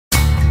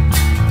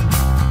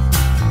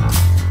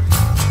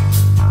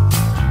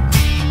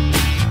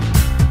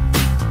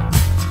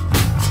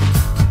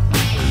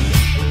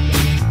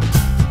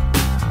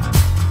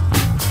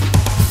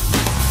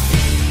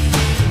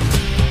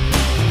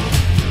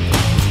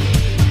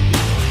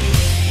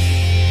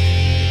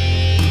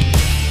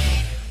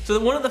So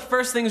one of the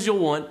first things you'll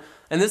want,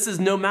 and this is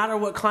no matter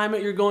what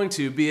climate you're going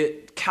to, be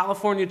it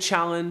California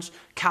Challenge,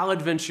 Cal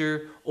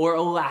Adventure, or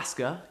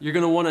Alaska, you're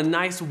gonna want a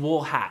nice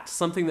wool hat,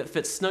 something that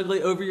fits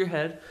snugly over your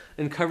head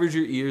and covers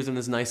your ears and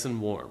is nice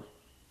and warm.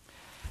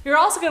 You're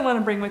also going to want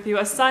to bring with you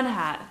a sun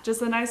hat,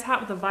 just a nice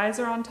hat with a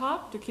visor on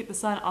top to keep the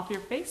sun off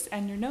your face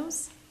and your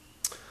nose.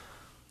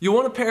 You'll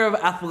want a pair of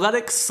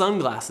athletic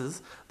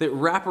sunglasses that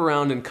wrap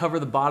around and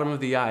cover the bottom of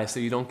the eye so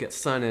you don't get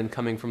sun in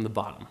coming from the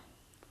bottom.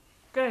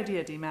 Good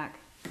idea, D-Mac.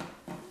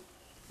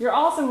 You're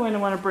also going to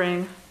want to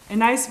bring a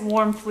nice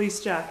warm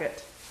fleece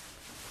jacket.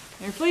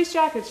 Your fleece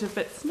jacket should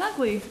fit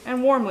snugly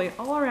and warmly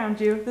all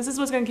around you. This is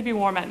what's going to keep you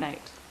warm at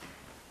night.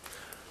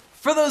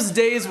 For those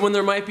days when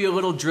there might be a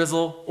little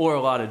drizzle or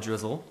a lot of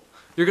drizzle,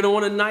 you're going to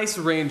want a nice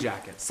rain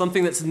jacket,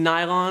 something that's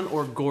nylon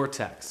or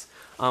Gore-Tex.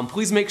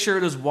 Please make sure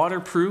it is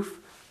waterproof,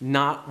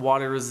 not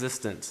water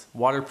resistant.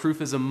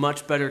 Waterproof is a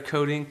much better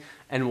coating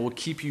and will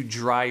keep you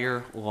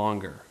drier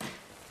longer.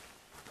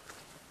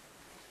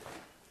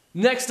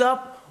 Next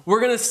up, we're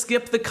going to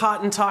skip the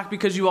cotton talk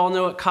because you all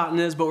know what cotton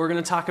is, but we're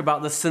going to talk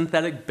about the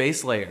synthetic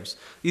base layers.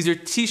 These are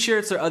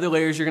t-shirts or other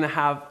layers you're going to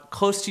have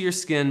close to your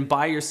skin,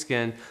 by your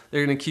skin.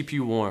 They're going to keep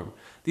you warm.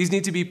 These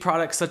need to be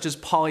products such as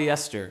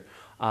polyester,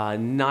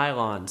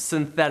 nylon,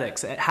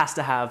 synthetics. It has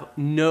to have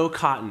no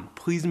cotton.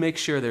 Please make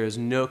sure there is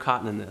no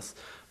cotton in this.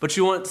 But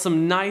you want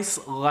some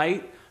nice,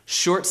 light,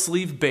 short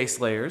sleeve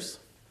base layers.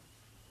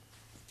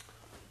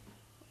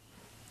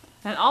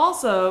 And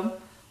also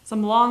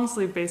some long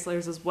sleeve base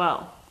layers as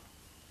well.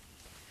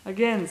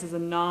 Again, this is a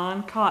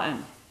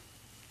non-cotton.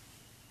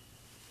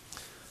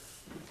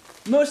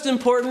 Most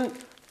important,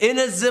 in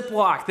a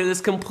Ziploc that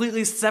is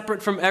completely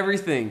separate from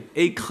everything,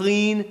 a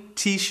clean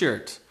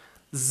t-shirt.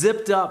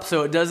 Zipped up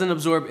so it doesn't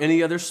absorb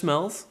any other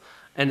smells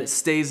and it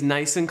stays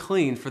nice and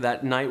clean for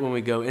that night when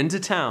we go into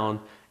town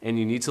and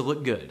you need to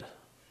look good.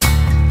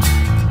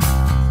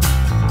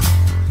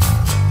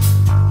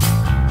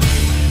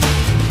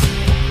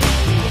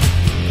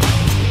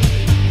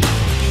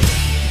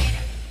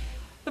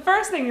 The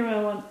first thing you're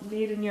going to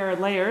need in your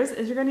layers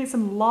is you're going to need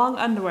some long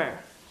underwear.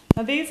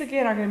 Now these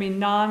again are going to be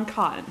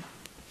non-cotton.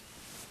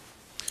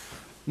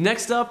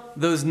 Next up,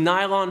 those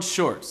nylon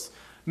shorts.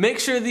 Make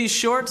sure these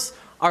shorts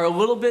are a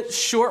little bit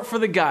short for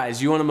the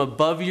guys. You want them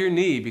above your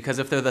knee because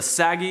if they're the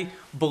saggy,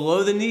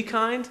 below the knee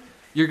kind,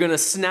 you're going to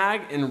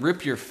snag and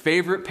rip your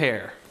favorite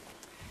pair.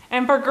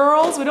 And for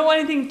girls, we don't want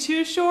anything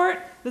too short.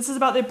 This is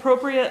about the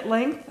appropriate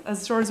length,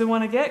 as short as we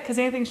want to get, because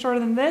anything shorter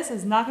than this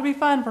is not going to be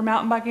fun for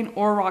mountain biking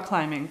or rock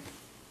climbing.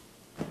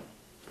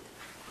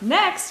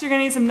 Next, you're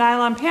going to need some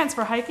nylon pants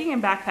for hiking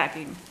and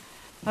backpacking.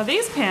 Now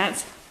these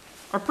pants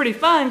are pretty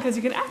fun because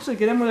you can actually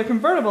get them where they're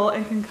convertible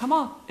and can come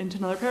off into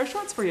another pair of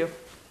shorts for you.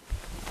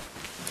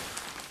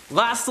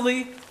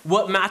 Lastly,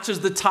 what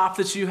matches the top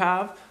that you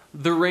have?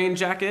 The rain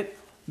jacket,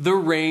 the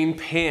rain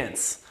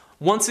pants.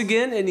 Once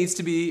again, it needs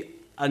to be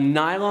a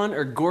nylon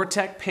or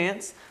Gore-Tex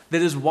pants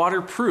that is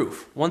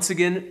waterproof. Once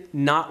again,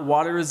 not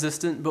water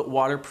resistant, but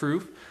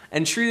waterproof,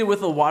 and treated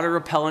with a water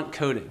repellent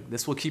coating.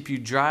 This will keep you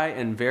dry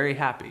and very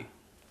happy.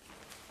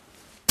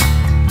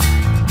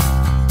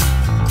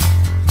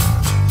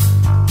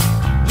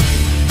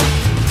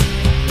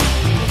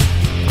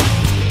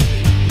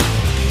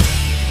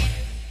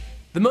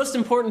 The most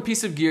important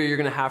piece of gear you're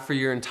going to have for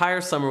your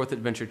entire summer with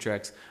Adventure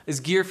Treks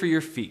is gear for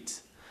your feet.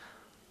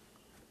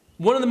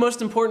 One of the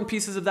most important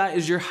pieces of that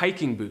is your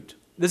hiking boot.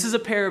 This is a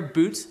pair of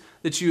boots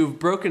that you've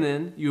broken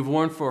in, you've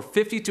worn for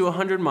 50 to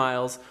 100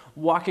 miles,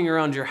 walking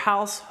around your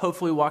house,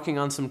 hopefully walking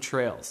on some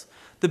trails.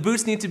 The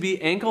boots need to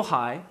be ankle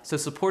high, so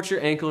support your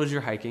ankle as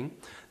you're hiking.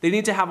 They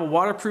need to have a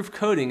waterproof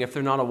coating if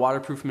they're not a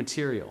waterproof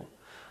material.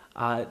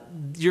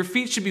 Your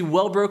feet should be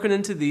well broken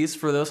into these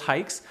for those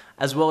hikes,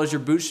 as well as your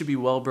boots should be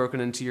well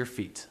broken into your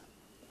feet.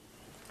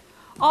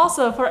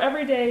 Also, for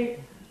everyday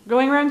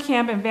going around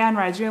camp and van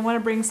rides, you're going to want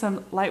to bring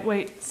some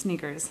lightweight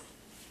sneakers.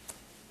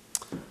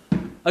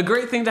 A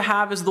great thing to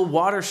have is the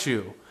water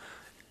shoe.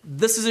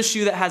 This is a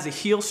shoe that has a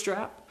heel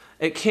strap.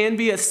 It can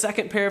be a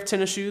second pair of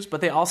tennis shoes,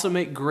 but they also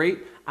make great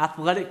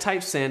athletic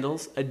type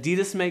sandals.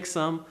 Adidas makes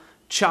some,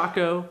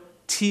 Chaco,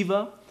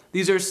 Teva.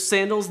 These are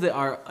sandals that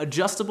are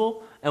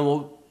adjustable and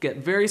will get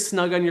very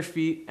snug on your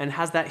feet and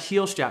has that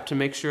heel strap to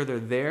make sure they're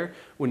there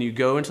when you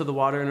go into the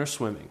water and are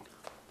swimming.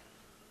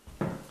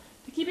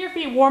 To keep your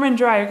feet warm and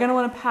dry, you're going to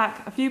want to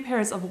pack a few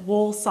pairs of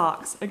wool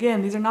socks.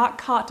 Again, these are not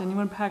cotton. You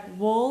want to pack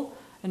wool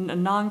and a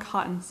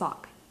non-cotton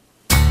sock.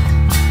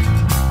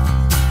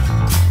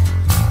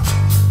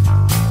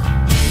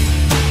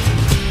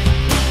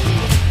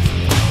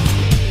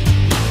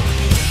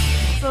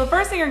 So the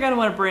first thing you're going to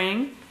want to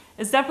bring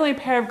is definitely a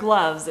pair of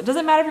gloves. It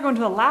doesn't matter if you're going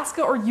to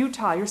Alaska or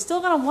Utah, you're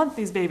still going to want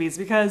these babies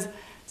because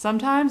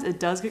sometimes it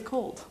does get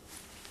cold.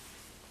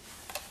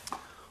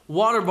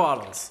 Water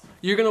bottles.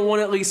 You're going to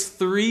want at least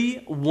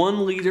 3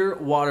 1-liter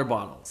water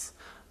bottles.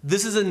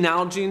 This is a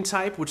Nalgene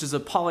type, which is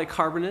a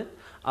polycarbonate,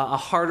 a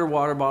harder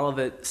water bottle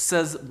that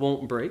says it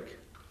won't break.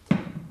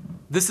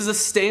 This is a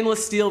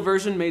stainless steel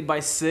version made by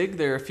SIG.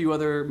 There are a few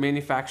other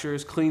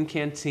manufacturers, Clean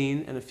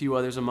Canteen and a few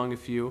others among a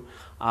few.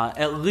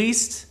 At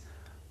least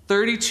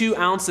 32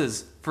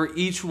 ounces for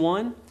each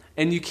one,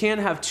 and you can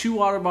have 2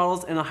 water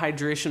bottles and a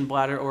hydration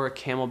bladder or a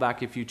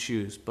Camelback if you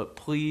choose, but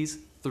please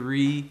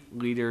 3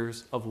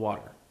 liters of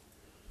water.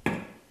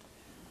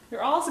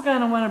 You're also going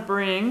to want to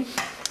bring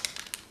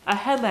a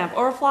headlamp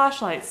or a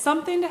flashlight,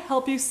 something to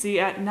help you see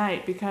at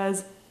night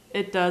because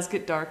it does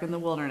get dark in the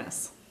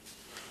wilderness.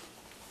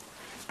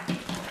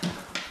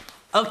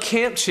 A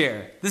camp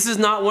chair. This is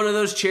not one of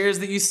those chairs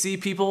that you see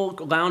people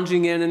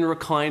lounging in and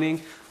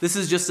reclining. This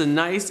is just a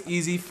nice,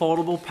 easy,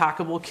 foldable,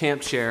 packable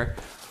camp chair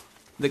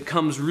that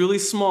comes really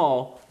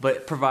small,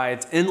 but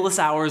provides endless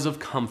hours of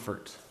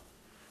comfort.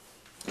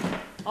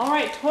 All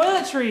right,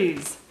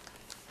 toiletries.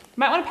 You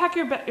might want to pack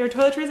your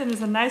toiletries in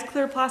just a nice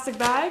clear plastic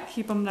bag.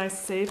 Keep them nice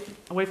and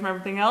safe, away from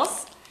everything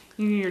else.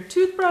 You need your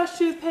toothbrush,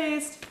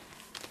 toothpaste.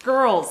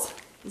 Girls,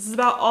 this is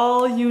about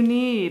all you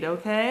need,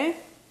 okay?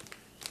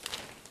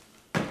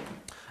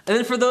 And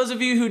then for those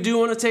of you who do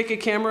want to take a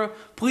camera,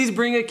 please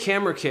bring a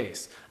camera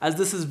case, as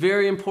this is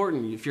very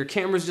important. If your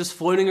camera's just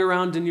floating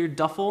around in your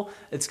duffel,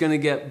 it's going to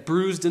get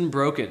bruised and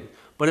broken.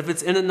 But if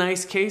it's in a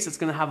nice case, it's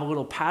going to have a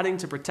little padding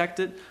to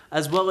protect it,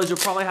 as well as you'll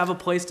probably have a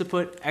place to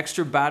put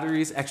extra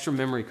batteries, extra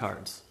memory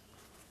cards.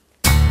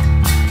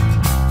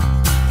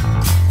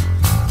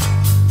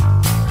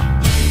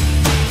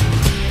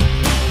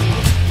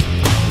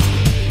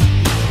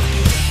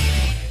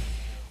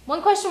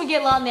 One question we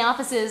get a lot in the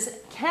office is,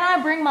 can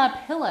I bring my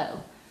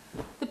pillow?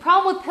 The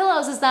problem with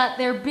pillows is that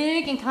they're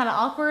big and kind of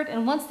awkward,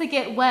 and once they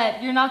get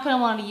wet, you're not going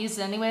to want to use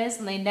it anyways,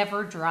 and they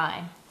never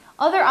dry.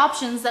 Other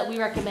options that we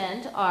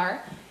recommend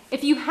are,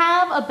 if you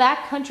have a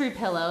backcountry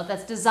pillow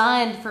that's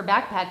designed for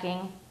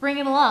backpacking, bring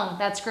it along,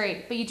 that's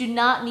great, but you do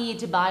not need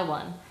to buy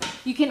one.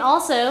 You can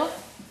also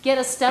get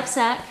a stuff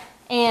sack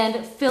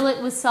and fill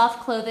it with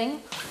soft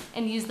clothing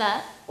and use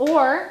that,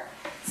 or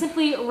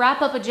simply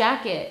wrap up a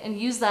jacket and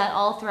use that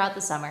all throughout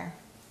the summer.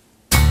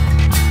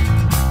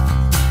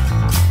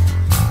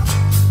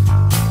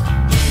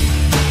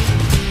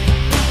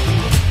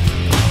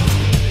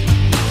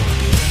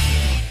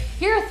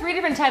 Here are 3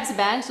 different types of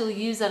bags you'll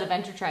use at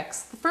Adventure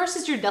Treks. The first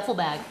is your duffel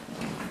bag.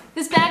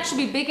 This bag should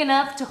be big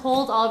enough to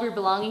hold all of your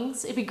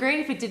belongings. It'd be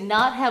great if it did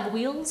not have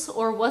wheels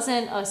or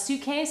wasn't a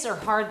suitcase or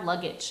hard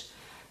luggage.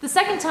 The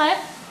second type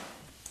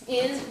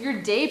is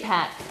your day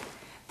pack.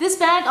 This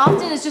bag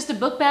often is just a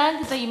book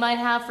bag that you might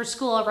have for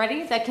school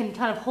already that can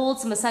kind of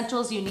hold some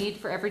essentials you need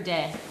for every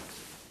day.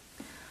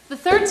 The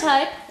third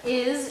type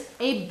is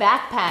a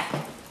backpack.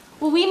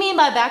 What we mean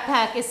by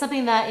backpack is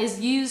something that is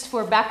used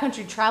for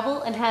backcountry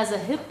travel and has a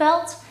hip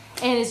belt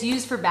and is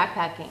used for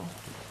backpacking.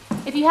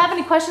 If you have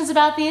any questions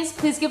about these,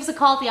 please give us a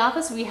call at the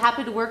office. We'd be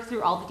happy to work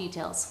through all the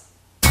details.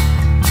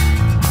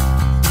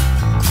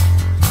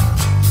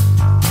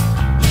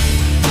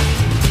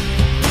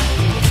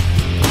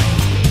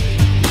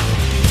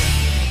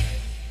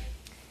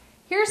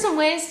 Here are some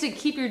ways to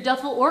keep your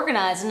duffel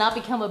organized and not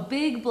become a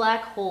big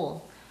black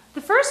hole.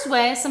 The first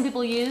way some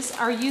people use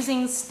are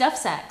using stuff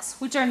sacks,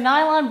 which are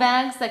nylon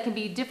bags that can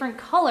be different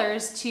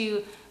colors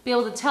to be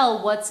able to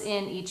tell what's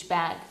in each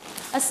bag.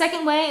 A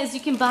second way is you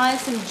can buy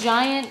some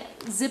giant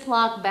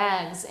Ziploc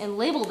bags and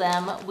label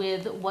them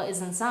with what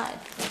is inside.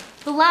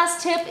 The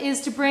last tip is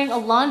to bring a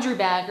laundry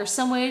bag or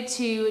some way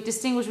to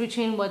distinguish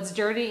between what's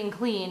dirty and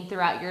clean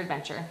throughout your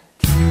adventure.